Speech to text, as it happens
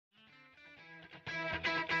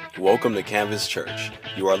Welcome to Canvas Church.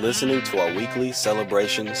 You are listening to our weekly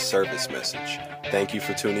celebration service message. Thank you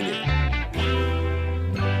for tuning in.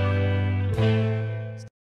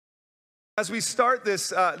 As we start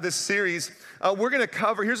this series, we're going to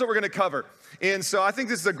cover, here's what we're going to cover. And so I think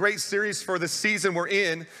this is a great series for the season we're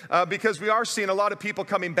in because we are seeing a lot of people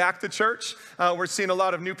coming back to church. We're seeing a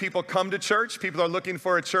lot of new people come to church. People are looking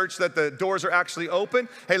for a church that the doors are actually open.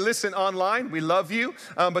 Hey, listen, online, we love you.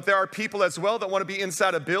 But there are people as well that want to be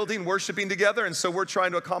inside a building worshiping together. And so we're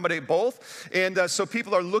trying to accommodate both. And so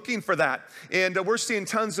people are looking for that. And we're seeing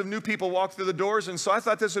tons of new people walk through the doors. And so I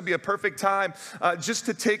thought this would be a perfect time just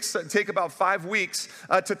to take about 5 weeks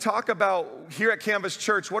to talk about here at Canvas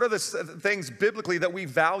Church, what are the things biblically that we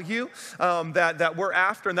value, that we're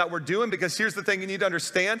after and that we're doing. Because here's the thing you need to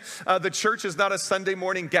understand. The church is not a Sunday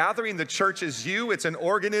morning gathering. The church is you. It's an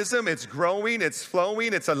organism. It's growing. It's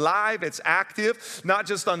flowing. It's alive. It's active. Not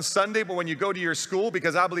just on Sunday, but when you go to your school,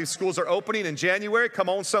 because I believe schools are opening in January. Come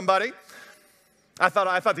on, somebody. I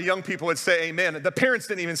thought the young people would say amen. The parents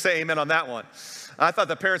didn't even say amen on that one. I thought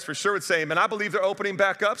the parents for sure would say amen. I believe they're opening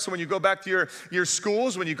back up. So when you go back to your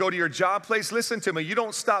schools, when you go to your job place, listen to me. You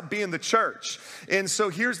don't stop being the church. And so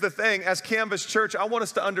here's the thing. As Canvas Church, I want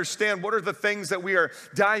us to understand what are the things that we are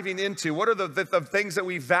diving into. What are the things that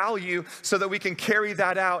we value so that we can carry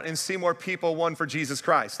that out and see more people won for Jesus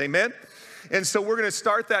Christ. Amen? And so we're going to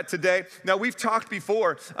start that today. Now, we've talked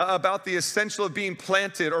before about the essential of being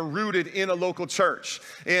planted or rooted in a local church.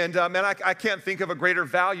 And man, I can't think of a greater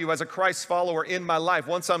value as a Christ follower in my life.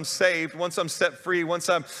 Once I'm saved, once I'm set free, once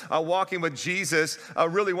I'm walking with Jesus,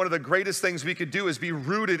 really one of the greatest things we could do is be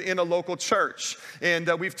rooted in a local church. And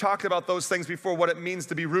we've talked about those things before, what it means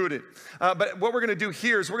to be rooted. But what we're going to do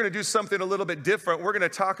here is we're going to do something a little bit different. We're going to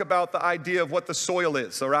talk about the idea of what the soil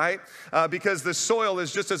is, all right? Because the soil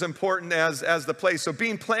is just as important as the place. So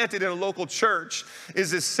being planted in a local church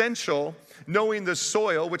is essential. Knowing the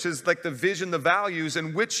soil, which is like the vision, the values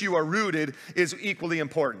in which you are rooted, is equally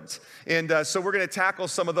important. And so we're going to tackle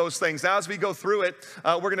some of those things. Now, as we go through it,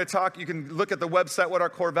 we're going to talk. You can look at the website what our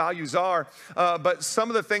core values are. But some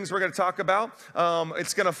of the things we're going to talk about,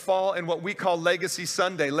 it's going to fall in what we call Legacy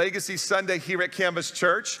Sunday. Legacy Sunday here at Canvas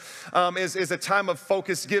Church is a time of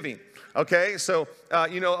focused giving. Okay, so, a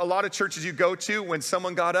lot of churches you go to, when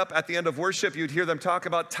someone got up at the end of worship, you'd hear them talk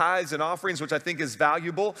about tithes and offerings, which I think is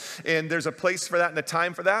valuable, and there's a place for that and a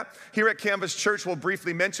time for that. Here at Canvas Church, we'll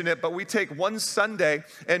briefly mention it, but we take one Sunday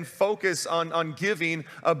and focus on giving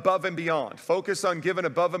above and beyond. Focus on giving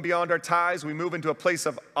above and beyond our tithes. We move into a place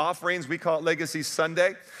of offerings. We call it Legacy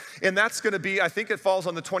Sunday. And that's going to be, I think it falls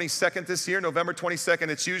on the 22nd this year, November 22nd.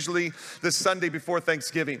 It's usually the Sunday before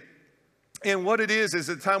Thanksgiving. And what it is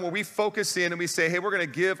a time where we focus in and we say, hey, we're going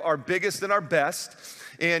to give our biggest and our best.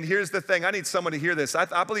 And here's the thing. I need someone to hear this.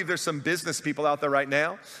 I believe there's some business people out there right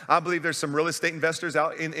now. I believe there's some real estate investors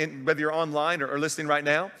out in whether you're online or listening right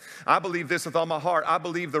now. I believe this with all my heart. I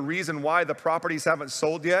believe the reason why the properties haven't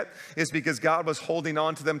sold yet is because God was holding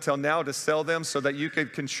on to them till now to sell them so that you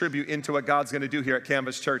could contribute into what God's going to do here at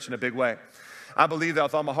Canvas Church in a big way. I believe that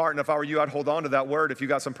with all my heart, and if I were you, I'd hold on to that word. If you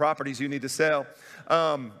got some properties you need to sell.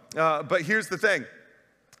 But here's the thing.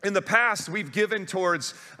 In the past, we've given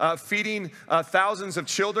towards feeding thousands of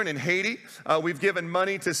children in Haiti. We've given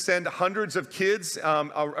money to send hundreds of kids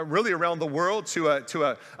really around the world to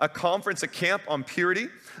a conference, a camp on purity.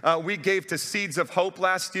 We gave to Seeds of Hope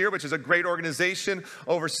last year, which is a great organization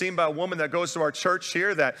overseen by a woman that goes to our church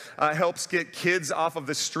here that helps get kids off of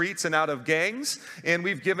the streets and out of gangs. And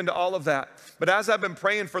we've given to all of that. But as I've been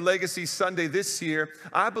praying for Legacy Sunday this year,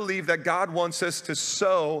 I believe that God wants us to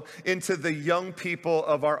sow into the young people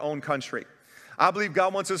of our own country. I believe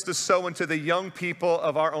God wants us to sow into the young people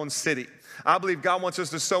of our own city. I believe God wants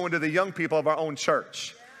us to sow into the young people of our own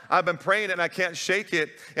church. I've been praying it and I can't shake it.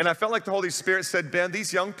 And I felt like the Holy Spirit said, Ben,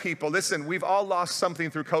 these young people, listen, we've all lost something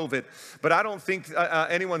through COVID, but I don't think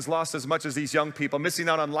anyone's lost as much as these young people, missing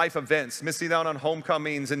out on life events, missing out on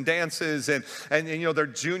homecomings and dances and their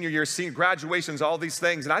junior year, senior graduations, all these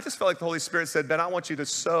things. And I just felt like the Holy Spirit said, Ben, I want you to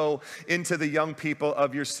sow into the young people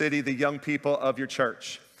of your city, the young people of your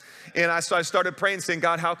church. And so I started praying, saying,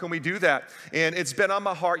 God, how can we do that? And it's been on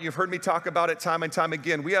my heart. You've heard me talk about it time and time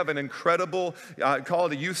again. We have an incredible, call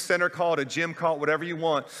it a youth center, call it a gym, call it whatever you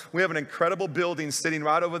want. We have an incredible building sitting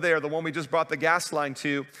right over there, the one we just brought the gas line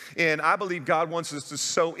to. And I believe God wants us to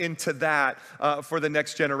sow into that for the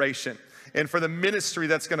next generation and for the ministry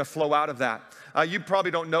that's going to flow out of that. You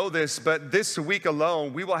probably don't know this, but this week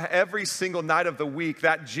alone, we will every single night of the week,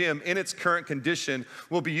 that gym in its current condition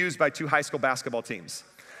will be used by 2 high school basketball teams.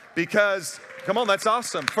 Because, come on, that's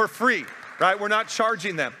awesome, for free, right? We're not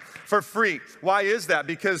charging them. for free. Why is that?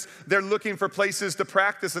 Because they're looking for places to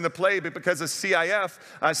practice and to play, but because of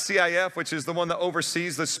CIF, which is the one that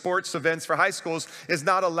oversees the sports events for high schools, is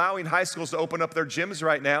not allowing high schools to open up their gyms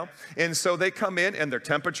right now. And so they come in and they're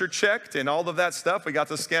temperature checked and all of that stuff. We got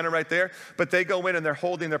the scanner right there. But they go in and they're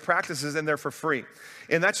holding their practices and they're for free.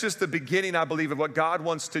 And that's just the beginning, I believe, of what God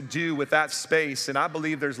wants to do with that space. And I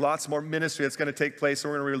believe there's lots more ministry that's going to take place,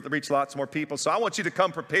 and we're going to reach lots more people. So I want you to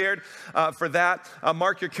come prepared for that.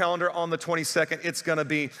 Mark your calendar on the 22nd. It's going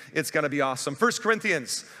to be awesome. 1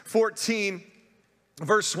 Corinthians 14,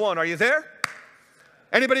 verse 1. Are you there?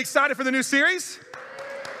 Anybody excited for the new series?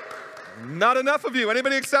 Not enough of you.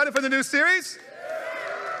 Anybody excited for the new series?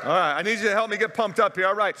 All right, I need you to help me get pumped up here.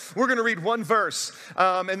 All right, we're going to read one verse,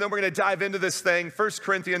 and then we're going to dive into this thing. 1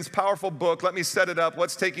 Corinthians, powerful book. Let me set it up,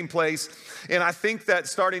 what's taking place. And I think that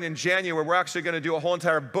starting in January, we're actually going to do a whole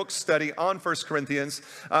entire book study on 1 Corinthians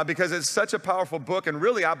because it's such a powerful book and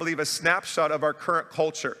really, I believe, a snapshot of our current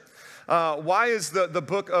culture. Why is the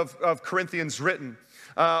book of Corinthians written?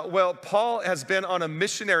 Well, Paul has been on a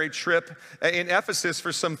missionary trip in Ephesus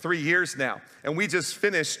for some 3 years now. And we just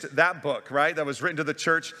finished that book, right? That was written to the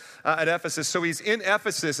church at Ephesus. So he's in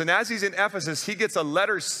Ephesus. And as he's in Ephesus, he gets a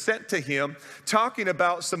letter sent to him talking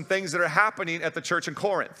about some things that are happening at the church in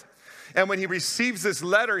Corinth. And when he receives this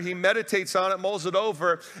letter, he meditates on it, mulls it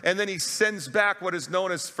over, and then he sends back what is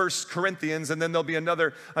known as 1 Corinthians. And then there'll be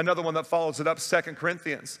another one that follows it up, 2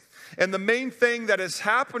 Corinthians. And the main thing that is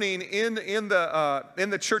happening in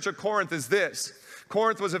the church of Corinth is this.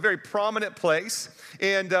 Corinth was a very prominent place,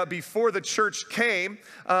 and before the church came,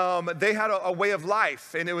 they had a way of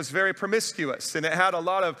life, and it was very promiscuous, and it had a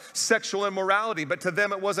lot of sexual immorality, but to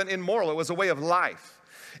them it wasn't immoral, it was a way of life.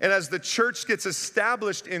 And as the church gets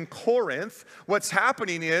established in Corinth, what's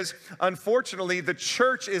happening is, unfortunately, the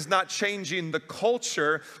church is not changing the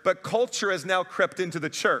culture, but culture has now crept into the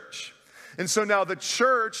church. And so now the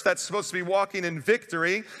church that's supposed to be walking in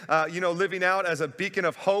victory, living out as a beacon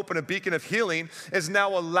of hope and a beacon of healing, is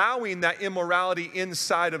now allowing that immorality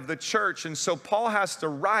inside of the church. And so Paul has to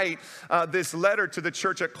write this letter to the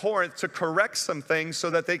church at Corinth to correct some things so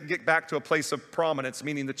that they can get back to a place of prominence,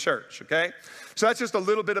 meaning the church, okay? So that's just a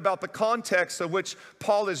little bit about the context of which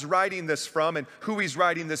Paul is writing this from and who he's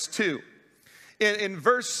writing this to. In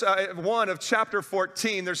verse 1 of chapter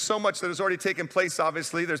 14, there's so much that has already taken place,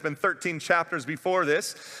 obviously. There's been 13 chapters before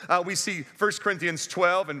this. We see 1 Corinthians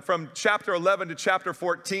 12, and from chapter 11 to chapter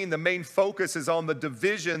 14, the main focus is on the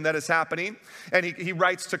division that is happening, and he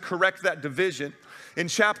writes to correct that division. In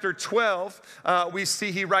chapter 12, we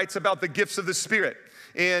see he writes about the gifts of the Spirit.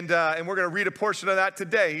 And we're going to read a portion of that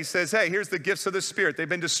today. He says, hey, here's the gifts of the Spirit. They've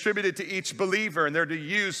been distributed to each believer, and they're to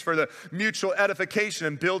use for the mutual edification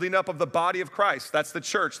and building up of the body of Christ. That's the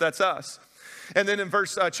church. That's us. And then in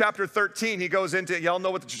chapter 13, he goes into, y'all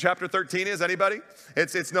know what chapter 13 is? Anybody?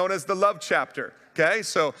 It's known as the love chapter. Okay,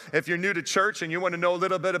 so if you're new to church and you want to know a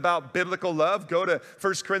little bit about biblical love, go to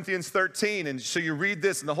 1 Corinthians 13. And so you read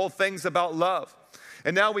this, and the whole thing's about love.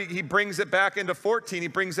 And now he brings it back into 14. He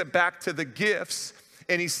brings it back to the gifts.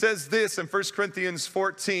 And he says this in 1 Corinthians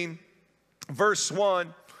 14, verse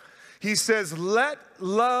 1. He says, let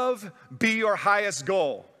love be your highest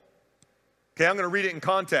goal. Okay, I'm going to read it in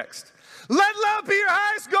context. Let love be your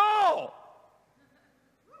highest goal.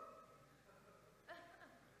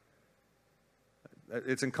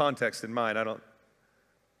 It's in context in mine.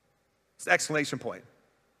 It's an exclamation point.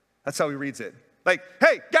 That's how he reads it. Like,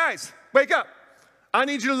 hey, guys, wake up. I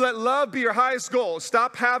need you to let love be your highest goal.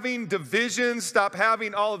 Stop having divisions. Stop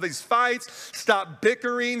having all of these fights. Stop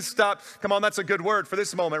bickering. Come on, that's a good word for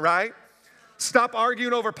this moment, right? Stop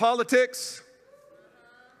arguing over politics.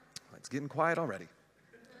 It's getting quiet already.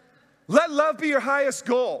 Let love be your highest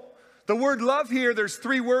goal. The word love here, there's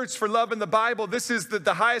 3 words for love in the Bible. This is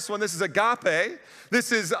the highest one. This is agape.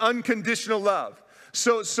 This is unconditional love.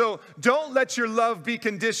 So don't let your love be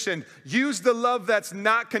conditioned. Use the love that's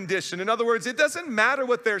not conditioned. In other words, it doesn't matter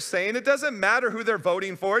what they're saying. It doesn't matter who they're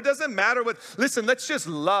voting for. It doesn't matter listen, let's just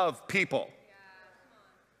love people.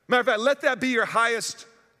 Matter of fact, let that be your highest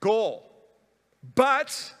goal.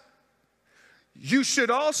 But you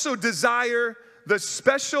should also desire the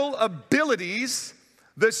special abilities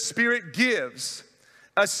the Spirit gives,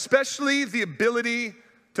 especially the ability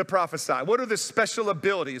to prophesy. What are the special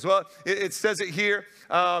abilities? Well, it says it here.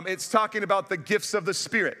 It's talking about the gifts of the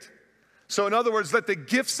Spirit. So in other words, let the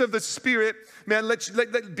gifts of the Spirit, man,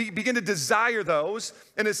 begin to desire those.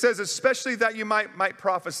 And it says especially that you might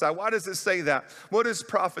prophesy. Why does it say that? What is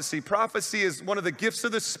prophecy? Prophecy is one of the gifts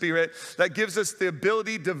of the Spirit that gives us the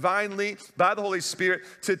ability divinely by the Holy Spirit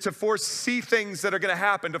to foresee things that are going to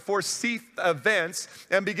happen, to foresee events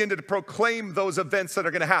and begin to proclaim those events that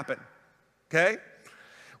are going to happen. okay?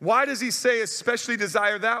 Why does he say especially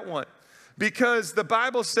desire that one? Because the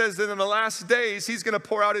Bible says that in the last days, he's going to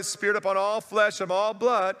pour out his Spirit upon all flesh, of all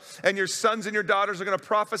blood, and your sons and your daughters are going to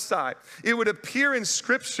prophesy. It would appear in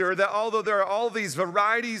Scripture that although there are all these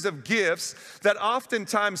varieties of gifts, that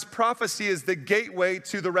oftentimes prophecy is the gateway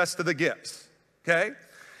to the rest of the gifts, okay?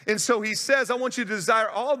 And so he says, I want you to desire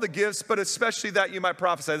all the gifts, but especially that you might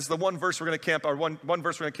prophesy. This is the one verse we're going to camp, or one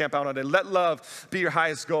verse we're going to camp out on today. Let love be your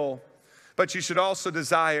highest goal, but you should also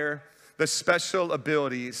desire the special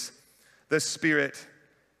abilities the Spirit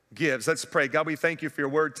gives. Let's pray. God, we thank you for your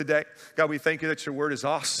word today. God, we thank you that your word is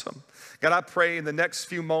awesome. God, I pray in the next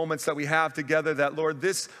few moments that we have together that, Lord,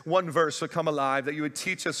 this one verse would come alive, that you would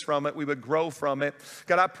teach us from it, we would grow from it.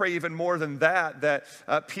 God, I pray even more than that,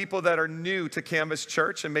 that people that are new to Canvas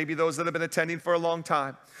Church, and maybe those that have been attending for a long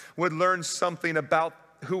time, would learn something about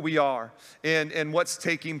who we are and what's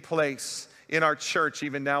taking place in our church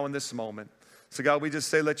even now in this moment. So God, we just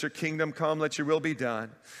say, let your kingdom come, let your will be done.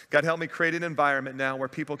 God, help me create an environment now where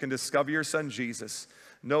people can discover your son, Jesus,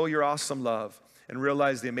 know your awesome love, and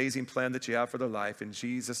realize the amazing plan that you have for their life. In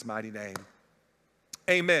Jesus' mighty name,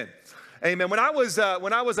 amen. Amen. When I was a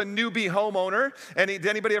newbie homeowner,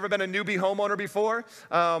 anybody ever been a newbie homeowner before?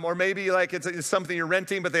 Or maybe like it's something you're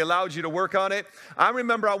renting, but they allowed you to work on it. I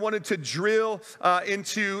remember I wanted to drill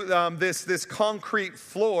into this concrete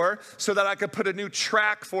floor so that I could put a new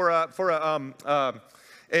track for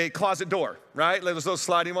a closet door, right? Those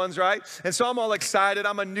sliding ones, right? And so I'm all excited.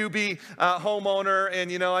 I'm a newbie homeowner,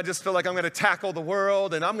 and I just feel like I'm going to tackle the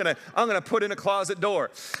world, and I'm going to put in a closet door.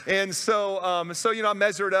 And so I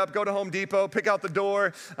measure it up, go to Home Depot, pick out the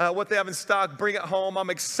door, what they have in stock, bring it home. I'm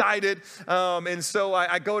excited, and so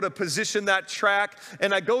I go to position that track,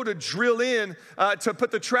 and I go to drill in to put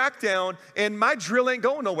the track down, and my drill ain't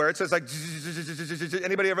going nowhere. It says like,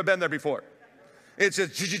 anybody ever been there before? It's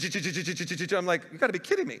just, I'm like, you gotta be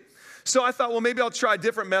kidding me. So I thought, well, maybe I'll try a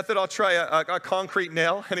different method. I'll try a concrete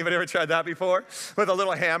nail. Anybody ever tried that before? With a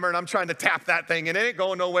little hammer, and I'm trying to tap that thing, and it ain't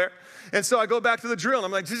going nowhere. And so I go back to the drill, and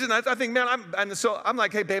I'm like, I think, man, I'm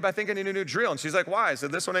like, hey, babe, I think I need a new drill. And she's like, why? I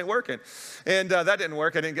said, this one ain't working. And that didn't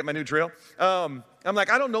work. I didn't get my new drill. I'm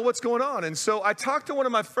like, I don't know what's going on. And so I talked to one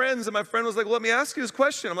of my friends, and my friend was like, well, let me ask you this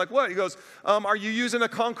question. I'm like, what? He goes, are you using a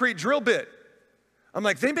concrete drill bit? I'm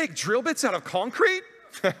like, they make drill bits out of concrete?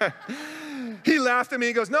 He laughed at me.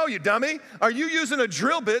 He goes, no, you dummy. Are you using a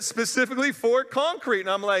drill bit specifically for concrete? And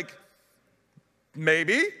I'm like,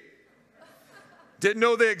 maybe. Didn't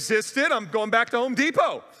know they existed. I'm going back to Home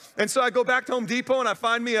Depot. And so I go back to Home Depot, and I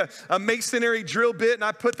find me a masonry drill bit, and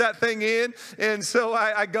I put that thing in. And so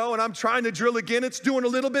I go, and I'm trying to drill again. It's doing a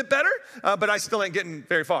little bit better, but I still ain't getting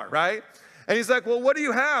very far, right? And he's like, well, what do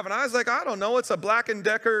you have? And I was like, I don't know. It's a Black &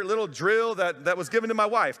 Decker little drill that was given to my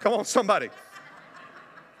wife. Come on, somebody.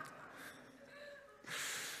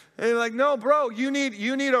 And he's like, no, bro, you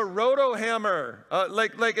need a roto hammer.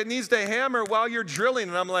 Like it needs to hammer while you're drilling.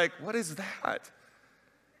 And I'm like, what is that?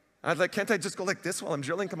 I was like, can't I just go like this while I'm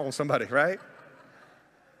drilling? Come on, somebody, right?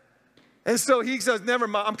 And so he says, never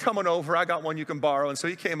mind, I'm coming over. I got one you can borrow. And so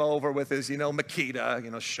he came over with his,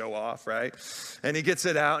 Makita, show off, right? And he gets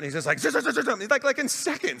it out, and he's just like, he's like in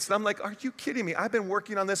seconds. And I'm like, are you kidding me? I've been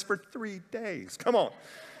working on this for 3 days. Come on.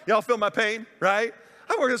 Y'all feel my pain, right?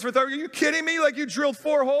 I worked this for 30. Are you kidding me? Like, you drilled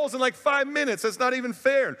 4 holes in like 5 minutes. That's not even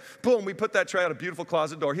fair. And boom, we put that tray out, a beautiful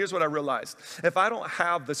closet door. Here's what I realized. If I don't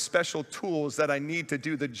have the special tools that I need to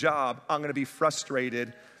do the job, I'm going to be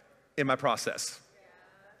frustrated in my process.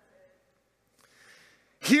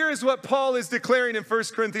 Here is what Paul is declaring in 1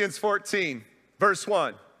 Corinthians 14, verse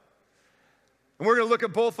 1. And we're going to look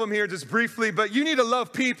at both of them here just briefly, but you need to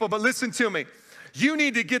love people, but listen to me. You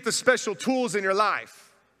need to get the special tools in your life.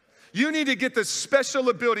 You need to get the special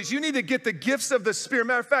abilities. You need to get the gifts of the Spirit.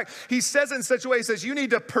 Matter of fact, he says it in such a way, he says, you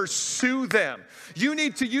need to pursue them. You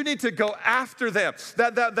need to go after them.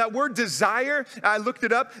 That word desire, I looked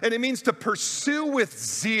it up, and it means to pursue with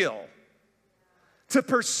zeal. To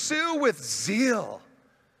pursue with zeal.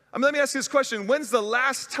 Let me ask you this question. When's the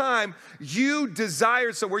last time you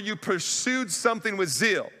desired where you pursued something with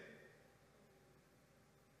zeal?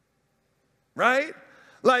 Right?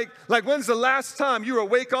 Like when's the last time you were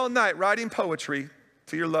awake all night writing poetry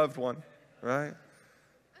to your loved one, right?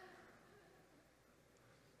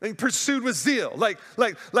 And pursued with zeal, like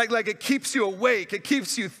it keeps you awake. It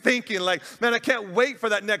keeps you thinking, like, man, I can't wait for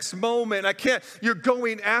that next moment. You're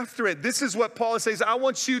going after it. This is what Paul says. I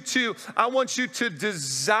want you to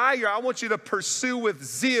desire. I want you to pursue with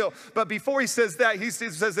zeal. But before he says that, he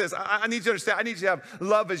says this. I need you to understand. I need you to have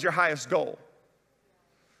love as your highest goal.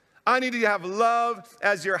 I need you to have love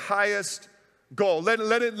as your highest goal. Let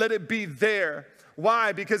it be there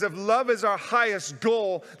Why? Because if love is our highest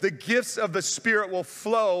goal, the gifts of the Spirit will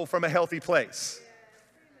flow from a healthy place.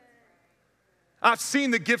 I've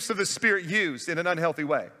seen the gifts of the Spirit used in an unhealthy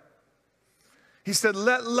way. He said,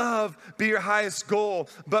 let love be your highest goal,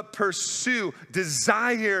 but pursue,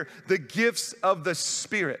 desire the gifts of the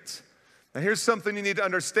Spirit. Now here's something you need to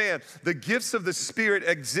understand. The gifts of the Spirit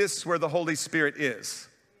exist where the Holy Spirit is.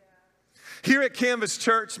 Here at Canvas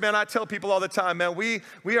Church, man, I tell people all the time, man, we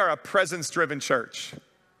are a presence-driven church.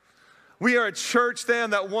 We are a church, then,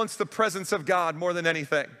 that wants the presence of God more than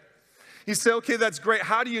anything. You say, okay, that's great.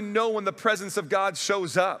 How do you know when the presence of God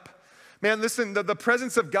shows up? Man, listen, the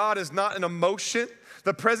presence of God is not an emotion.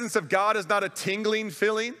 The presence of God is not a tingling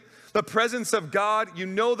feeling. The presence of God, you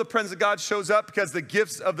know the presence of God shows up because the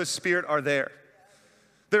gifts of the Spirit are there.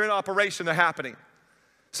 They're in operation, they're happening.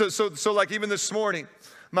 So like even this morning,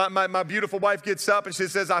 my beautiful wife gets up and she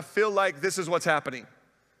says, I feel like this is what's happening.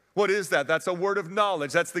 What is that? That's a word of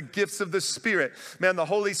knowledge. That's the gifts of the Spirit. Man, the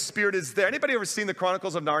Holy Spirit is there. Anybody ever seen the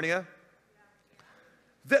Chronicles of Narnia?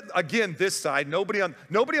 Again, this side, nobody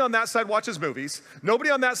on that side watches movies,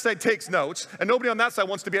 nobody on that side takes notes, and nobody on that side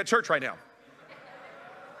wants to be at church right now.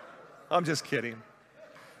 I'm just kidding.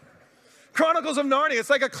 Chronicles of Narnia,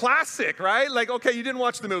 it's like a classic, right? Like, okay, you didn't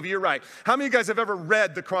watch the movie, you're right. How many of you guys have ever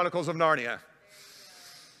read the Chronicles of Narnia?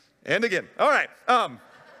 And again, all right,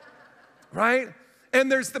 right?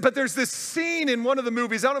 And there's this scene in one of the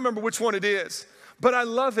movies, I don't remember which one it is, but I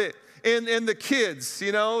love it. And the kids,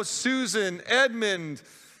 you know, Susan, Edmund,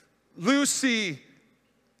 Lucy,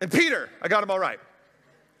 and Peter. I got them all right.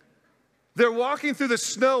 They're walking through the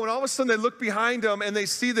snow, and all of a sudden they look behind them, and they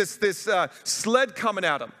see this sled coming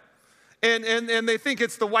at them. And they think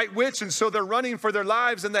it's the White Witch, and so they're running for their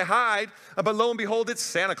lives, and they hide. But lo and behold, it's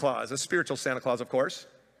Santa Claus, a spiritual Santa Claus, of course.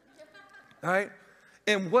 All right?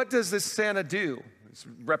 And what does this Santa do? It's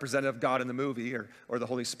representative of God in the movie, or the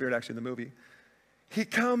Holy Spirit actually in the movie. He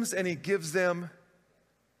comes and he gives them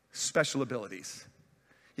special abilities.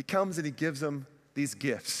 He comes and he gives them these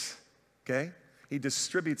gifts, okay? He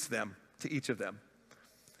distributes them to each of them.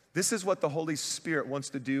 This is what the Holy Spirit wants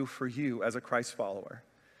to do for you as a Christ follower.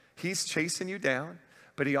 He's chasing you down,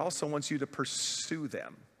 but he also wants you to pursue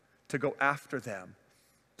them, to go after them,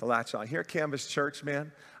 to latch on. Here at Canvas Church,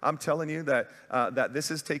 man, I'm telling you that this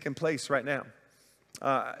is taking place right now.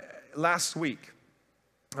 Last week,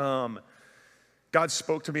 God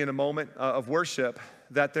spoke to me in a moment of worship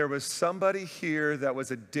that there was somebody here that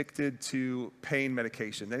was addicted to pain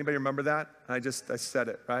medication. Anybody remember that? I said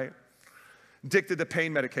it, right? Addicted to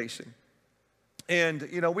pain medication. And,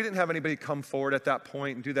 you know, we didn't have anybody come forward at that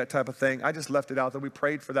point and do that type of thing. I just left it out that we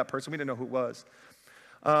prayed for that person. We didn't know who it was.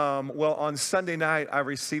 Well, on Sunday night, I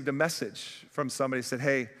received a message from somebody who said,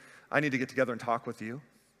 hey, I need to get together and talk with you.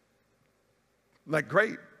 Like,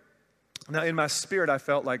 great. Now, in my spirit, I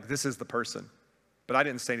felt like this is the person. But I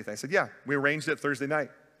didn't say anything. I said, yeah, we arranged it Thursday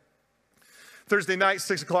night. Thursday night,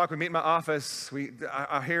 6 o'clock, we meet in my office.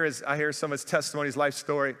 I hear some of his testimony, his life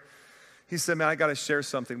story. He said, man, I got to share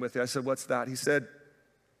something with you. I said, what's that? He said,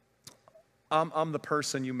 I'm the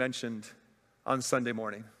person you mentioned on Sunday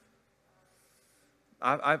morning.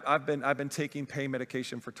 I've been taking pain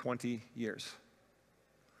medication for 20 years.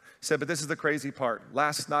 He said, but this is the crazy part.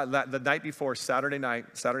 Last night, the night before, Saturday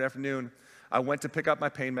afternoon, I went to pick up my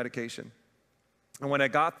pain medication. And when I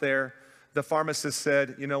got there, the pharmacist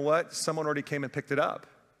said, you know what? Someone already came and picked it up.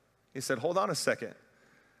 He said, hold on a second.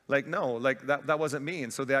 Like, no, like that wasn't me.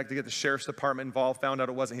 And so they had to get the sheriff's department involved, found out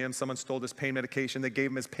it wasn't him. Someone stole his pain medication. They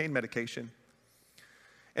gave him his pain medication.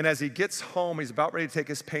 And as he gets home, he's about ready to take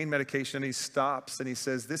his pain medication, and he stops and he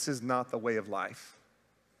says, this is not the way of life.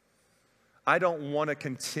 I don't want to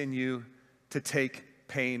continue to take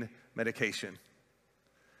pain medication.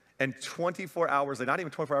 And 24 hours, not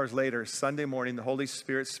even 24 hours later, Sunday morning, the Holy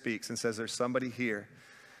Spirit speaks and says, there's somebody here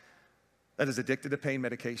that is addicted to pain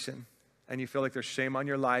medication, and you feel like there's shame on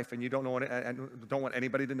your life, and you don't want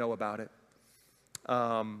anybody to know about it.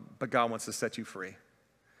 But God wants to set you free.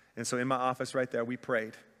 And so in my office right there, we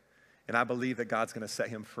prayed, and I believe that God's going to set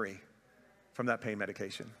him free from that pain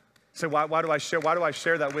medication. So why do I share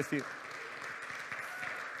that with you?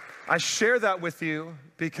 I share that with you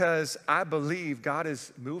because I believe God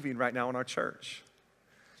is moving right now in our church.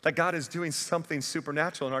 That God is doing something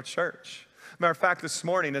supernatural in our church. Matter of fact, this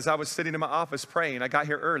morning as I was sitting in my office praying, I got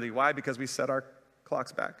here early. Why? Because we set our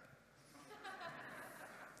clocks back.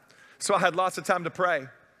 So I had lots of time to pray.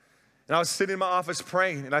 And I was sitting in my office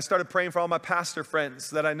praying, and I started praying for all my pastor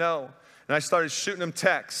friends that I know. And I started shooting them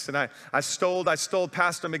texts, and I stole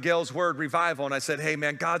Pastor Miguel's word, revival, and I said, hey,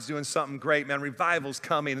 man, God's doing something great, man. Revival's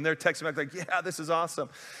coming. And they're texting me like, yeah, this is awesome.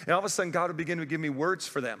 And all of a sudden, God would begin to give me words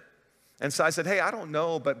for them. And so I said, hey, I don't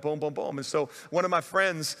know, but boom, boom, boom. And so one of my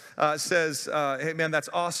friends says, hey, man, that's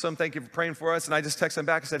awesome. Thank you for praying for us. And I just texted him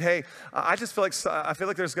back and said, hey, I feel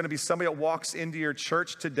like there's going to be somebody that walks into your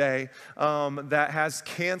church today that has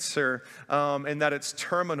cancer and that it's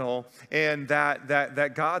terminal and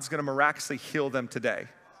that God's going to miraculously heal them today.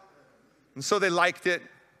 And so they liked it.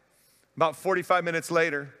 About 45 minutes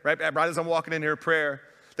later, right as I'm walking in here to prayer,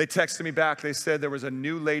 they texted me back. They said there was a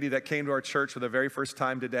new lady that came to our church for the very first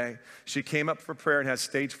time today. She came up for prayer and has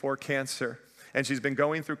stage 4 cancer. And she's been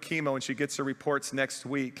going through chemo and she gets her reports next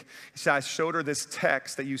week. She said, I showed her this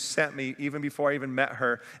text that you sent me even before I even met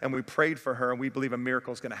her. And we prayed for her and we believe a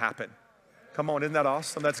miracle is going to happen. Come on, isn't that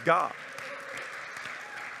awesome? That's God.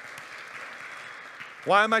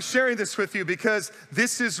 Why am I sharing this with you? Because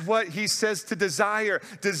this is what he says to desire.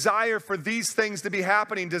 Desire for these things to be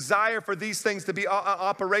happening. Desire for these things to be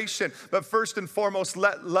operation. But first and foremost,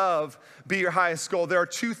 let love be your highest goal. There are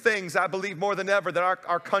 2 things I believe more than ever that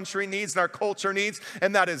our country needs and our culture needs,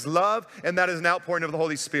 and that is love and that is an outpouring of the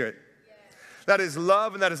Holy Spirit. That is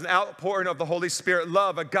love, and that is an outpouring of the Holy Spirit.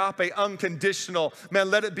 Love, agape, unconditional.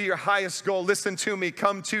 Man, let it be your highest goal. Listen to me.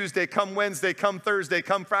 Come Tuesday, come Wednesday, come Thursday,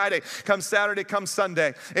 come Friday, come Saturday, come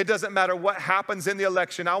Sunday. It doesn't matter what happens in the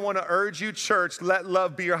election. I want to urge you, church, let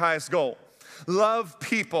love be your highest goal. Love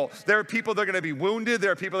people. There are people that are going to be wounded.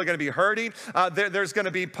 There are people that are going to be hurting. There's going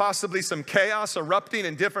to be possibly some chaos erupting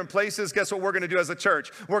in different places. Guess what we're going to do as a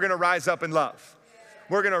church? We're going to rise up in love.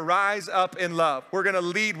 We're going to rise up in love. We're going to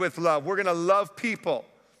lead with love. We're going to love people.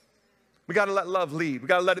 We got to let love lead. We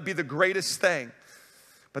got to let it be the greatest thing.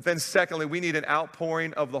 But then secondly, we need an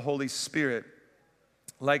outpouring of the Holy Spirit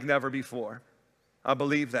like never before. I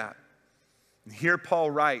believe that. And here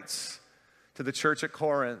Paul writes to the church at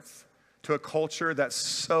Corinth, to a culture that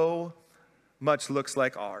so much looks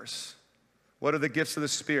like ours. What are the gifts of the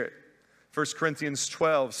Spirit? 1 Corinthians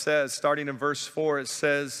 12 says, starting in verse 4, it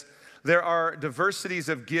says, there are diversities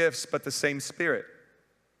of gifts, but the same Spirit.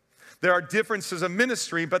 There are differences of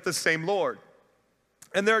ministry, but the same Lord.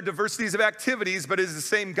 And there are diversities of activities, but it is the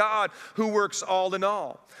same God who works all in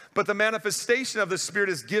all. But the manifestation of the Spirit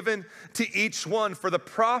is given to each one for the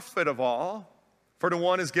profit of all. For to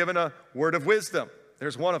one is given a word of wisdom.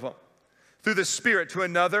 There's one of them. Through the Spirit, to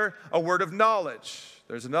another, a word of knowledge.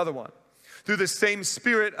 There's another one. Through the same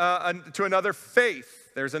Spirit, to another,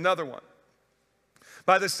 faith. There's another one.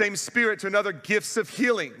 By the same Spirit, to another, gifts of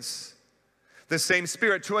healings. The same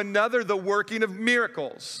Spirit, to another, the working of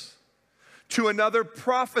miracles. To another,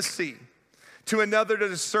 prophecy. To another, the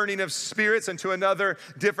discerning of spirits. And to another,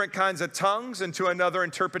 different kinds of tongues. And to another,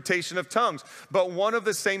 interpretation of tongues. But one of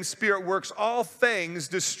the same Spirit works all things,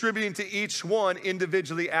 distributing to each one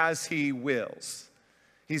individually as he wills.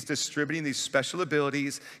 He's distributing these special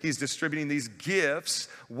abilities. He's distributing these gifts.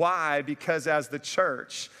 Why? Because as the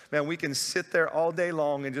church, man, we can sit there all day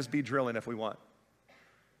long and just be drilling if we want.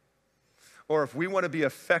 Or if we want to be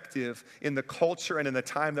effective in the culture and in the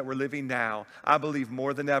time that we're living now, I believe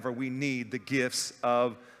more than ever we need the gifts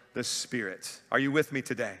of the Spirit. Are you with me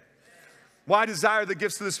today? Why desire the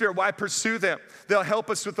gifts of the Spirit? Why pursue them? They'll help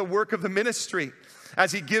us with the work of the ministry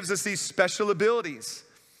as he gives us these special abilities.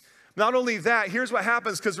 Not only that, here's what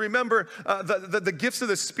happens, because remember, the gifts of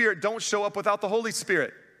the Spirit don't show up without the Holy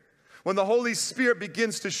Spirit. When the Holy Spirit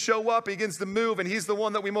begins to show up, he begins to move, and he's the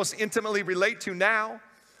one that we most intimately relate to now.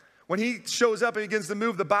 When he shows up and begins to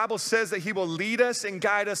move, the Bible says that he will lead us and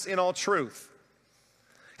guide us in all truth.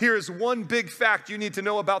 Here is one big fact you need to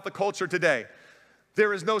know about the culture today.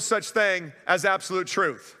 There is no such thing as absolute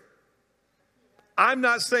truth. I'm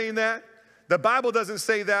not saying that. The Bible doesn't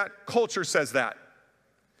say that. Culture says that.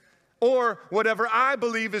 Or whatever I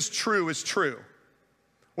believe is true is true.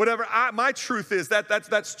 Whatever my truth is,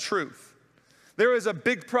 that's truth. There is a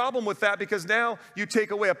big problem with that because now you take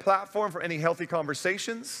away a platform for any healthy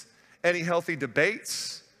conversations, any healthy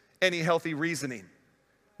debates, any healthy reasoning.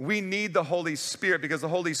 We need the Holy Spirit because the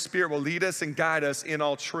Holy Spirit will lead us and guide us in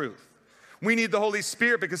all truth. We need the Holy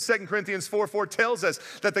Spirit because 2 Corinthians 4:4 tells us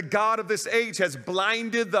that the God of this age has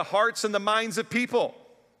blinded the hearts and the minds of people.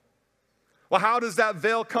 Well, how does that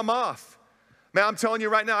veil come off? Man, I'm telling you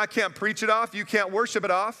right now, I can't preach it off. You can't worship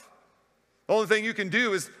it off. The only thing you can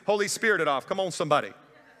do is Holy Spirit it off. Come on, somebody.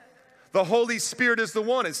 The Holy Spirit is the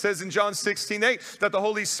one. It says in John 16:8 that the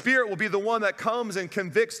Holy Spirit will be the one that comes and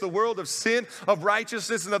convicts the world of sin, of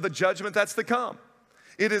righteousness, and of the judgment that's to come.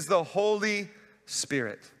 It is the Holy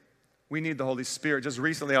Spirit. We need the Holy Spirit. Just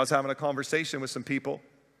recently, I was having a conversation with some people,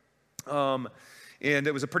 and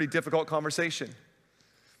it was a pretty difficult conversation.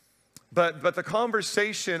 But the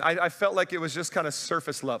conversation, I felt like it was just kind of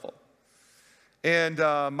surface level. And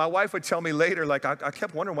my wife would tell me later, like, I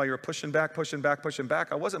kept wondering why you were pushing back.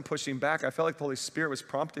 I wasn't pushing back. I felt like the Holy Spirit was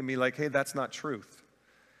prompting me, like, hey, that's not truth.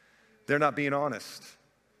 They're not being honest.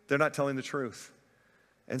 They're not telling the truth.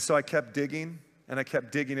 And so I kept digging, and I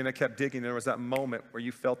kept digging, and I kept digging. And there was that moment where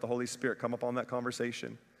you felt the Holy Spirit come up on that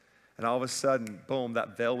conversation. And all of a sudden, boom,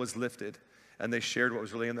 that veil was lifted, and they shared what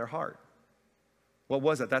was really in their heart. What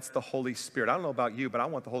was it? That's the Holy Spirit. I don't know about you, but I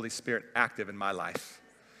want the Holy Spirit active in my life.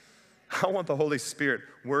 I want the Holy Spirit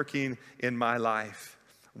working in my life.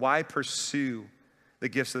 Why pursue the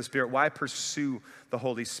gifts of the Spirit? Why pursue the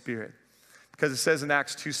Holy Spirit? Because it says in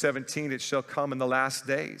Acts 2:17, it shall come in the last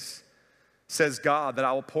days. Says God, that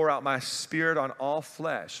I will pour out my Spirit on all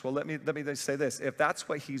flesh. Well, let me just say this. If that's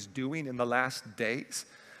what he's doing in the last days,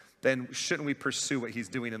 then shouldn't we pursue what he's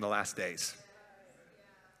doing in the last days?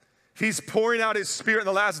 If he's pouring out his Spirit in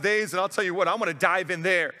the last days, and I'll tell you what, I want to dive in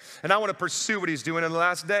there, and I want to pursue what he's doing in the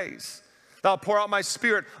last days. I'll pour out my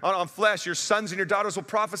Spirit on flesh. Your sons and your daughters will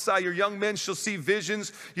prophesy. Your young men shall see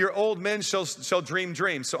visions. Your old men shall dream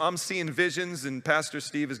dreams. So I'm seeing visions, and Pastor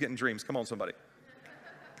Steve is getting dreams. Come on, somebody.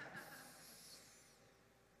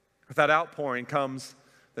 With that outpouring comes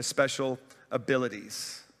the special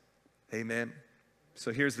abilities. Amen.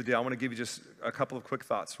 So here's the deal. I want to give you just a couple of quick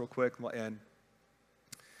thoughts real quick. And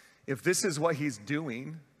if this is what he's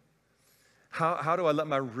doing, how do I let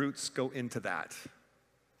my roots go into that?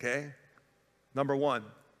 Okay? Number one,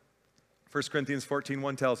 1 Corinthians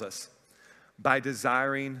 14:1 tells us, by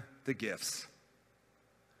desiring the gifts.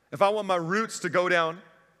 If I want my roots to go down,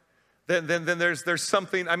 then there's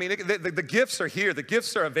something, I mean, the gifts are here. The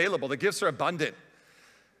gifts are available. The gifts are abundant,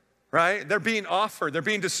 right? They're being offered. They're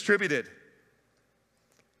being distributed.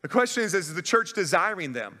 The question is the church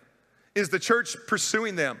desiring them? Is the church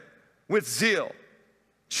pursuing them with zeal,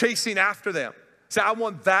 chasing after them? Say, I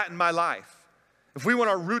want that in my life. If we want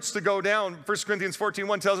our roots to go down, 1 Corinthians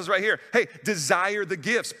 14:1 tells us right here, hey, desire the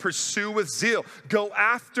gifts, pursue with zeal, go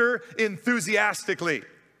after enthusiastically.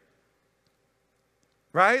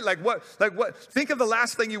 Right? Like what? Think of the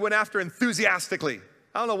last thing you went after enthusiastically.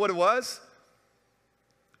 I don't know what it was.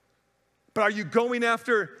 But are you going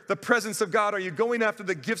after the presence of God? Are you going after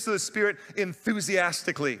the gifts of the Spirit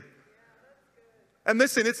enthusiastically? And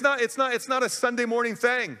listen, it's not a Sunday morning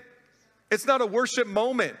thing. It's not a worship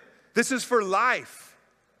moment. This is for life.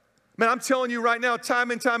 Man, I'm telling you right now,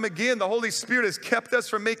 time and time again, the Holy Spirit has kept us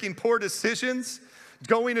from making poor decisions,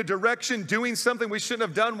 going a direction, doing something we shouldn't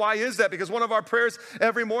have done. Why is that? Because one of our prayers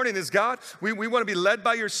every morning is, God, we want to be led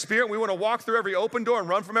by your Spirit. We want to walk through every open door and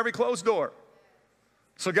run from every closed door.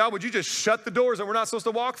 So God, would you just shut the doors that we're not supposed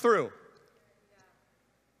to walk through?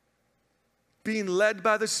 Being led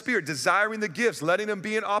by the Spirit, desiring the gifts, letting them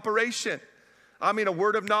be in operation. I mean, a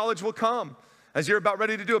word of knowledge will come as you're about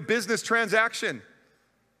ready to do a business transaction.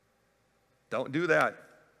 Don't do that.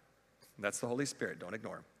 That's the Holy Spirit. Don't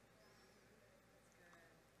ignore him.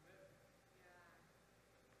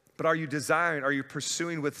 But are you desiring? Are you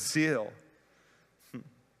pursuing with zeal?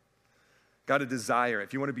 Got a desire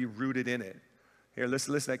if you want to be rooted in it. Here,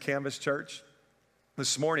 listen at Canvas Church.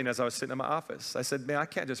 This morning as I was sitting in my office, I said, man, I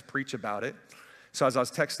can't just preach about it. So as I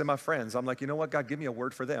was texting my friends, I'm like, you know what, God, give me a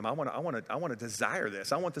word for them. I want to desire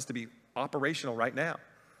this. I want this to be operational right now.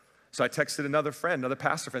 So I texted another friend, another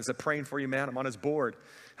pastor friend, said, praying for you, man. I'm on his board,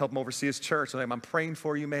 help him oversee his church. I'm praying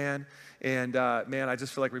for you, man. And man, I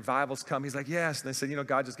just feel like revival's come. He's like, yes. And I said, you know,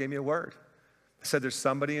 God just gave me a word. I said, there's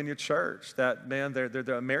somebody in your church that, man, they're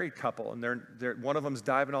a married couple, and they're one of them's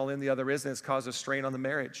diving all in, the other isn't. It's caused a strain on the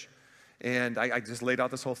marriage. And I just laid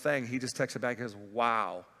out this whole thing. He just texted back and goes,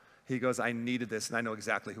 wow. He goes, I needed this, and I know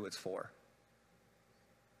exactly who it's for.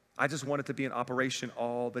 I just want it to be in operation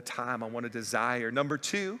all the time. I want a desire. Number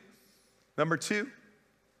two,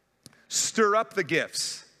 stir up the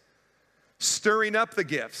gifts. Stirring up the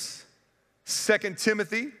gifts. 2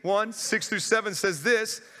 Timothy 1:6-7 says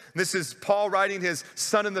this. This is Paul writing his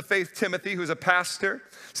son in the faith, Timothy, who's a pastor.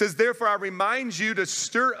 It says, therefore, I remind you to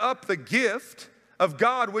stir up the gift of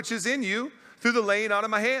God which is in you through the laying on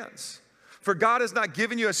of my hands. For God has not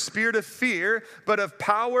given you a spirit of fear, but of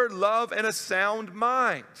power, love, and a sound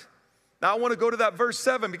mind. Now I want to go to that verse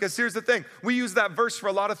 7 because here's the thing. We use that verse for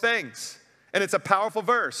a lot of things, and it's a powerful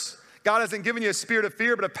verse. God hasn't given you a spirit of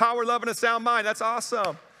fear, but of power, love, and a sound mind. That's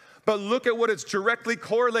awesome. But look at what it's directly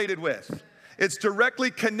correlated with. It's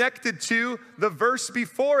directly connected to the verse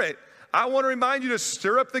before it. I want to remind you to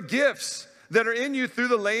stir up the gifts. that are in you through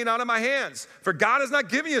the laying out of my hands. For God has not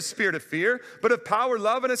given you a spirit of fear, but of power,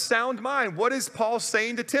 love, and a sound mind. What is Paul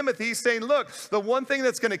saying to Timothy? He's saying, look, the one thing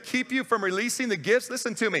that's going to keep you from releasing the gifts,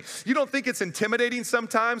 listen to me. You don't think it's intimidating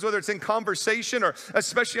sometimes, whether it's in conversation or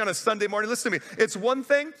especially on a Sunday morning. Listen to me. It's one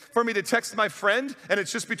thing for me to text my friend and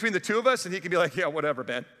it's just between the two of us and he can be like, yeah, whatever,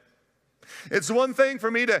 Ben. It's one thing for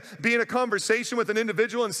me to be in a conversation with an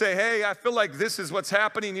individual and say, hey, I feel like this is what's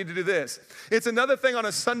happening, you need to do this. It's another thing on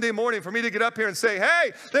a Sunday morning for me to get up here and say,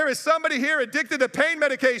 hey, there is somebody here addicted to pain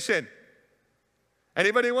medication.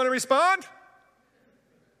 Anybody want to respond?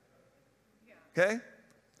 Okay.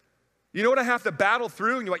 You know what I have to battle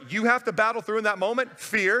through and what you have to battle through in that moment?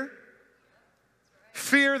 Fear.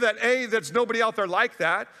 Fear that, A, there's nobody out there like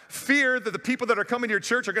that. Fear that the people that are coming to your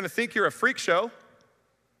church are going to think you're a freak show.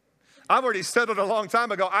 I've already said it a long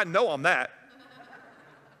time ago. I know I'm that.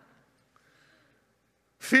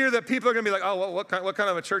 Fear that people are going to be like, oh, well, what kind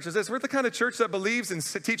of a church is this? We're the kind of church that believes in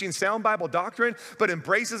teaching sound Bible doctrine, but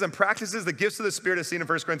embraces and practices the gifts of the Spirit as seen in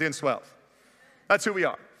 1 Corinthians 12. That's who we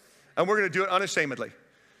are. And we're going to do it unashamedly.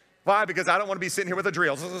 Why? Because I don't want to be sitting here with a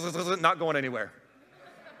drill, not going anywhere.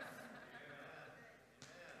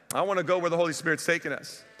 I want to go where the Holy Spirit's taking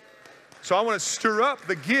us. So I want to stir up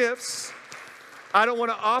the gifts. I don't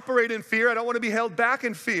want to operate in fear. I don't want to be held back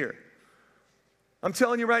in fear. I'm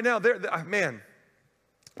telling you right now, man,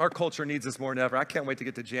 our culture needs this more than ever. I can't wait to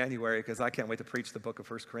get to January because I can't wait to preach the book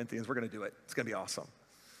of 1 Corinthians. We're going to do it. It's going to be awesome.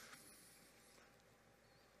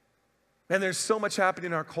 And there's so much happening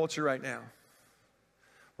in our culture right now.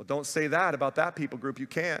 Well, don't say that about that people group. You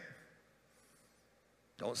can't.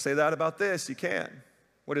 Don't say that about this. You can't.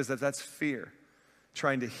 What is that? That's fear,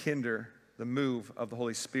 trying to hinder the move of the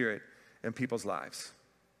Holy Spirit in people's lives.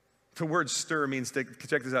 The word stir means to,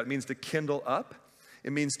 check this out, it means to kindle up.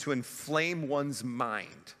 It means to inflame one's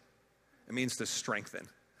mind. It means to strengthen.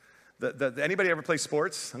 Anybody ever play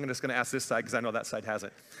sports? I'm just going to ask this side because I know that side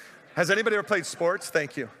hasn't. Has anybody ever played sports?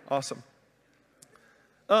 Thank you. Awesome.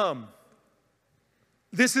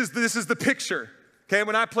 This is the picture. Okay,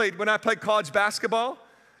 when I played college basketball,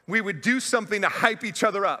 we would do something to hype each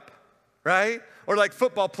other up, right? Or like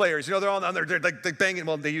football players, you know, they're all on they're like banging.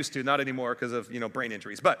 Well, they used to, not anymore because of, you know, brain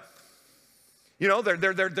injuries. But you know, they're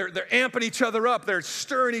amping each other up. They're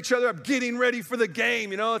stirring each other up, getting ready for the game.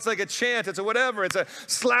 You know, it's like a chant. It's a whatever. It's a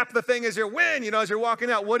slap the thing as you win. You know, as you're walking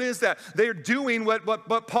out. What is that? They're doing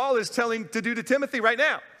what Paul is telling to do to Timothy right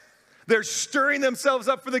now. They're stirring themselves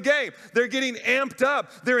up for the game. They're getting amped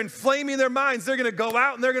up. They're inflaming their minds. They're going to go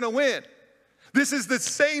out and they're going to win. This is the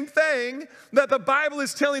same thing that the Bible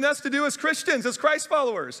is telling us to do as Christians, as Christ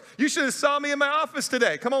followers. You should have saw me in my office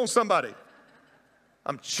today. Come on, somebody.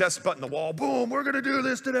 I'm chest butting the wall. Boom, we're going to do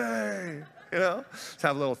this today. You know, let's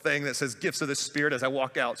have a little thing that says gifts of the Spirit as I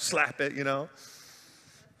walk out. Slap it, you know.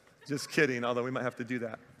 Just kidding, although we might have to do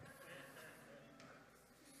that.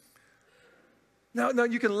 Now,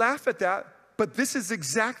 you can laugh at that, but this is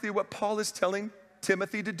exactly what Paul is telling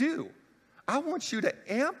Timothy to do. I want you to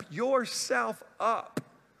amp yourself up.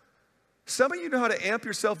 Some of you know how to amp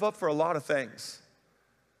yourself up for a lot of things.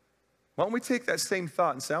 Why don't we take that same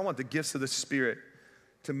thought and say, I want the gifts of the Spirit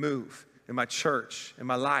to move in my church, in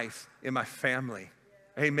my life, in my family.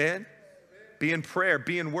 Amen? Be in prayer,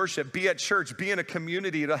 be in worship, be at church, be in a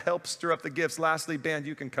community to help stir up the gifts. Lastly, band,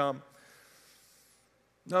 you can come.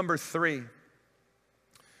 Number 3,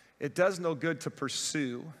 it does no good to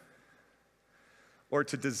pursue or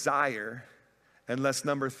to desire unless,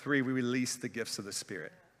 number 3, we release the gifts of the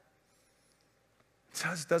Spirit.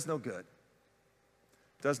 It does no good.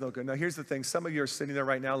 It does no good. Now, here's the thing. Some of you are sitting there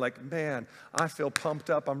right now like, man, I feel pumped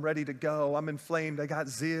up. I'm ready to go. I'm inflamed. I got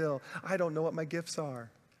zeal. I don't know what my gifts are.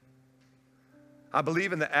 I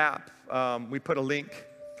believe in the app. We put a link.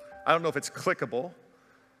 I don't know if it's clickable,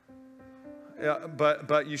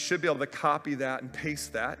 but you should be able to copy that and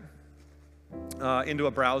paste that into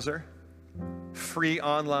a browser. Free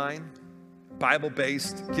online,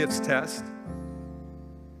 Bible-based gifts test.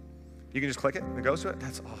 You can just click it and it goes to it.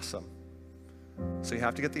 That's awesome. So you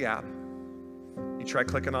have to get the app. You try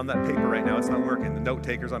clicking on that paper right now. It's not working. The note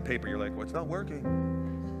taker's on paper. You're like, well, it's not working.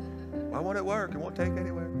 Why won't it work? It won't take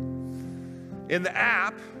anywhere. In the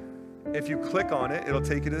app, if you click on it, it'll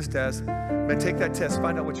take you to this test. Then take that test,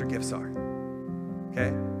 find out what your gifts are.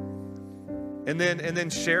 Okay? And then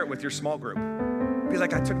share it with your small group. Be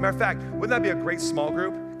like, matter of fact, wouldn't that be a great small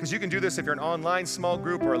group? Because you can do this if you're an online small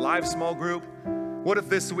group or a live small group. What if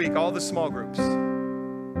this week all the small groups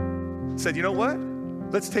said, you know what?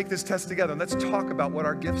 Let's take this test together and let's talk about what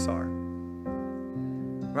our gifts are.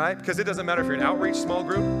 Right? Because it doesn't matter if you're an outreach small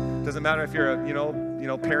group. It doesn't matter if you're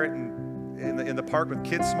a parent in the park with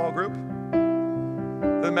kids small group.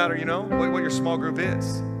 Doesn't matter, what your small group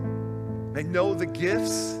is. They know the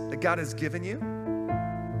gifts that God has given you.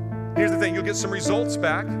 Here's the thing, you'll get some results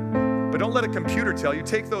back, but don't let a computer tell you.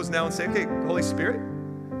 Take those now and say, okay, Holy Spirit,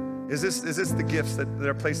 is this the gifts that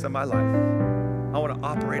are placed on my life? I want to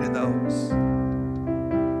operate in those.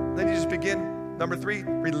 Then you just begin, number 3,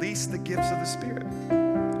 release the gifts of the Spirit.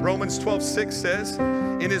 Romans 12:6 says,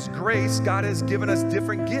 in His grace, God has given us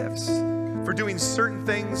different gifts for doing certain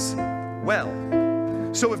things well.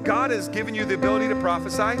 So if God has given you the ability to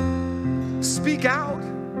prophesy, speak out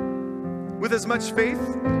with as much faith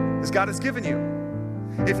as God has given you.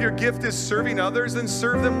 If your gift is serving others, then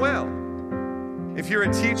serve them well. If you're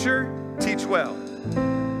a teacher, teach well.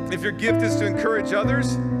 If your gift is to encourage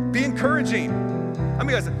others, be encouraging. I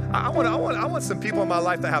mean, guys, I want some people in my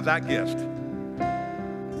life that have that gift.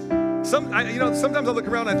 Sometimes I look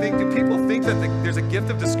around and I think, do people think that there's a gift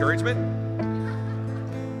of discouragement?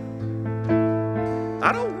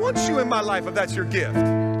 I don't want you in my life if that's your gift.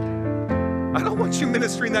 I don't want you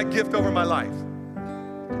ministering that gift over my life.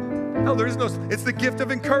 No, there is no, it's the gift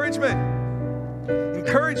of encouragement.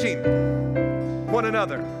 Encouraging one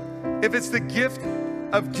another. If it's the gift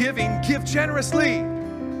of giving, give generously.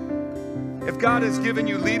 If God has given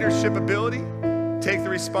you leadership ability, take the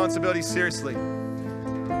responsibility seriously.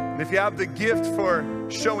 And if you have the gift for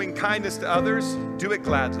showing kindness to others, do it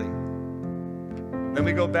gladly. Then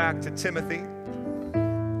we go back to Timothy,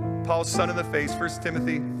 Paul's son in the face, 1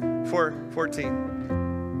 Timothy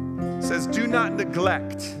 4:14. It says, do not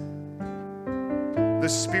neglect the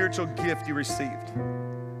spiritual gift you received.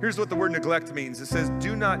 Here's what the word neglect means. It says,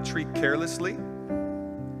 do not treat carelessly.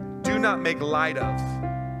 Do not make light of.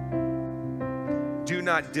 Do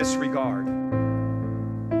not disregard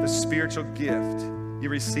the spiritual gift you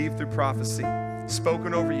received through prophecy,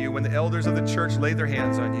 spoken over you when the elders of the church laid their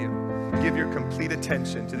hands on you. Give your complete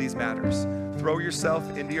attention to these matters. Throw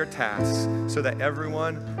yourself into your tasks so that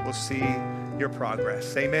everyone will see your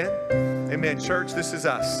progress. Amen? Amen. Church, this is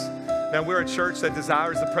us. Now, we're a church that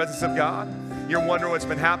desires the presence of God. You're wondering what's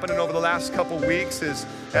been happening over the last couple weeks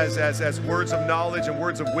as words of knowledge and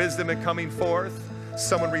words of wisdom are coming forth.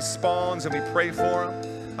 Someone responds and we pray for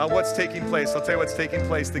them. What's taking place? I'll tell you what's taking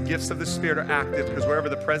place. The gifts of the Spirit are active because wherever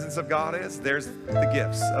the presence of God is, there's the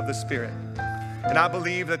gifts of the Spirit. And I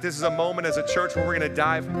believe that this is a moment as a church where we're going to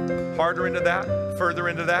dive harder into that, further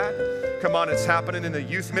into that. Come on, it's happening in the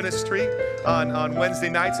youth ministry on Wednesday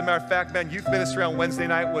nights. As a matter of fact, man, youth ministry on Wednesday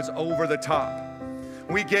night was over the top.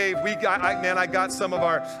 I got some of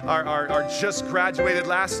our just graduated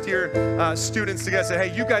last year students together, say,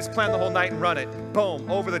 hey, you guys plan the whole night and run it. Boom,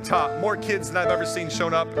 over the top. More kids than I've ever seen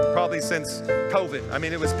shown up probably since COVID. I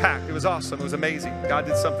mean, it was packed. It was awesome. It was amazing. God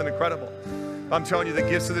did something incredible. I'm telling you, the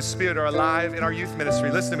gifts of the Spirit are alive in our youth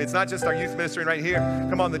ministry. Listen to me. It's not just our youth ministry right here.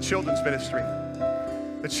 Come on, the children's ministry.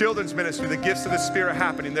 The children's ministry, the gifts of the Spirit are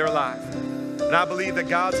happening. They're alive. And I believe that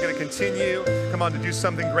God's going to continue, come on, to do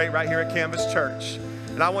something great right here at Canvas Church.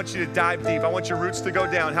 And I want you to dive deep. I want your roots to go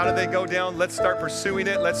down. How do they go down? Let's start pursuing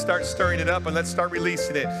it. Let's start stirring it up and let's start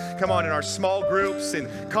releasing it. Come on, in our small groups, in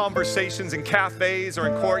conversations, in cafes or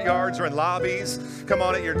in courtyards or in lobbies. Come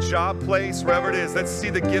on, at your job place, wherever it is. Let's see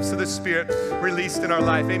the gifts of the Spirit released in our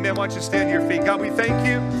life. Amen. Why don't you stand to your feet? God, we thank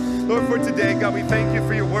you, Lord, for today. God, we thank you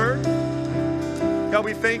for your word. God,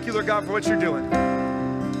 we thank you, Lord God, for what you're doing.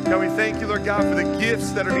 God, we thank you, Lord God, for the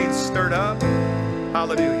gifts that are being stirred up.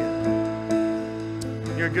 Hallelujah.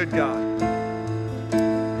 You're a good God.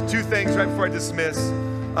 Two things right before I dismiss.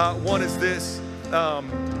 One is this.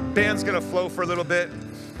 Band's going to flow for a little bit.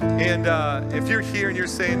 And if you're here and you're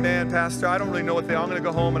saying, man, Pastor, I don't really know what they are. I'm going to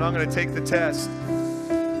go home and I'm going to take the test.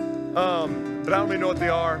 But I don't really know what they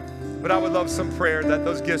are. But I would love some prayer that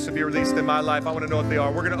those gifts would be released in my life. I want to know what they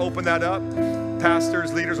are. We're going to open that up.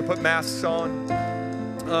 Pastors, leaders will put masks on.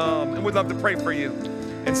 And we'd love to pray for you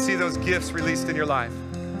and see those gifts released in your life.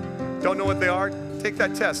 Don't know what they are? Take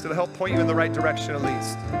that test. It'll help point you in the right direction at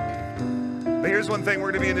least. But here's one thing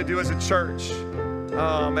we're going to begin to do as a church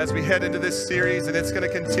as we head into this series, and it's going to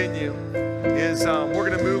continue, is we're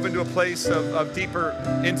going to move into a place of deeper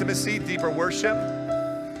intimacy, deeper worship,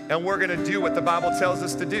 and we're going to do what the Bible tells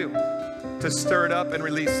us to do, to stir it up and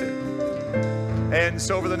release it. And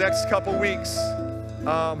so over the next couple weeks,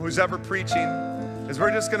 who's ever preaching, is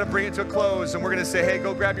we're just going to bring it to a close, and we're going to say, hey,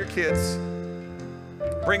 go grab your kids.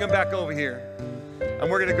 Bring them back over here. And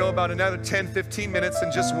we're going to go about another 10, 15 minutes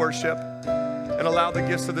and just worship and allow the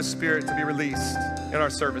gifts of the Spirit to be released in our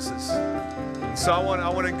services. So I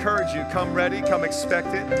want to encourage you, come ready, come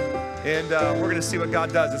expectant, and we're going to see what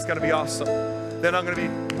God does. It's going to be awesome. then I'm going to be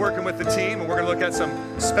working with the team, and we're going to look at some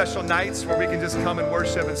special nights where we can just come and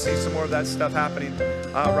worship and see some more of that stuff happening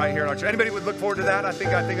right here in our church. Anybody would look forward to that? I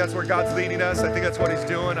think that's where God's leading us. I think that's what he's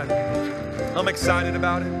doing. I'm excited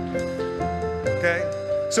about it. Okay?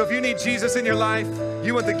 So if you need Jesus in your life,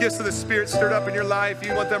 you want the gifts of the Spirit stirred up in your life,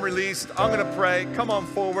 you want them released, I'm going to pray. Come on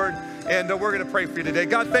forward, and we're going to pray for you today.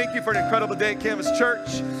 God, thank you for an incredible day at Canvas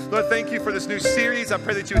Church. Lord, thank you for this new series. I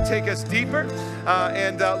pray that you would take us deeper,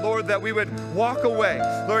 and Lord, that we would walk away,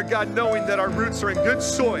 Lord God, knowing that our roots are in good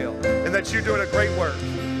soil and that you're doing a great work.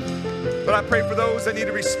 But I pray for those that need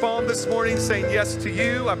to respond this morning, saying yes to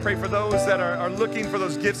you. I pray for those that are looking for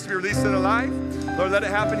those gifts to be released in their life. Lord, let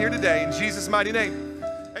it happen here today. In Jesus' mighty name.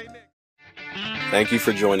 Thank you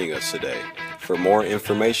for joining us today. For more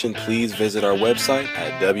information, please visit our website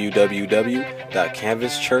at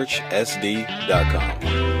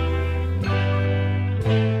www.canvaschurchsd.com.